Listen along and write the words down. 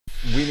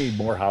We need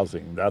more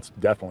housing. That's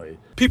definitely.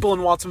 People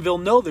in Watsonville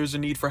know there's a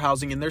need for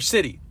housing in their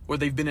city, where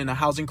they've been in a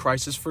housing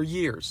crisis for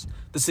years.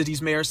 The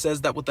city's mayor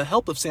says that with the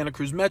help of Santa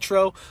Cruz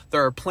Metro,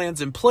 there are plans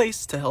in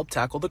place to help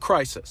tackle the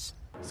crisis.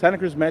 Santa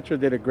Cruz Metro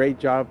did a great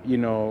job,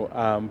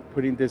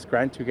 putting this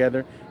grant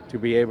together to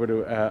be able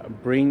to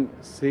bring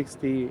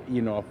 60,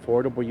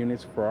 affordable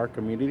units for our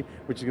community,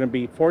 which is going to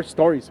be 4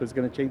 stories, so it's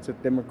going to change the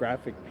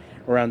demographic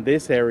around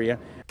this area.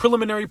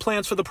 Preliminary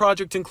plans for the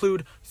project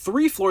include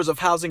 3 floors of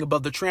housing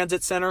above the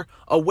transit center,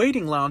 a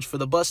waiting lounge for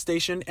the bus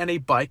station, and a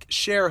bike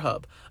share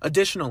hub.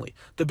 Additionally,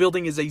 the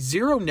building is a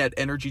zero net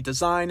energy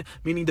design,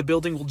 meaning the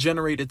building will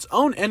generate its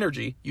own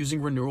energy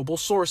using renewable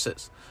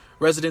sources.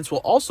 Residents will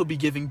also be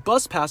giving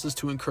bus passes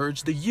to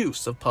encourage the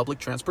use of public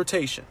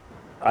transportation.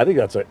 I think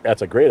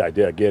that's a great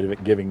idea,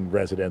 giving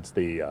residents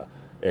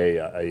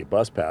a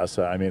bus pass.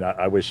 I mean,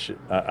 I wish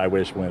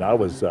when I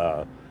was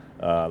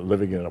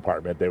living in an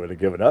apartment, they would have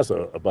given us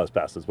a bus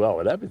pass as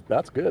well.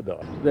 That's good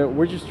though.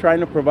 We're just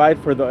trying to provide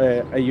for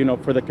the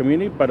for the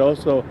community, but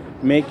also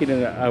make it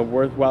a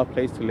worthwhile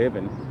place to live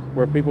in,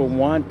 where people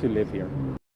want to live here.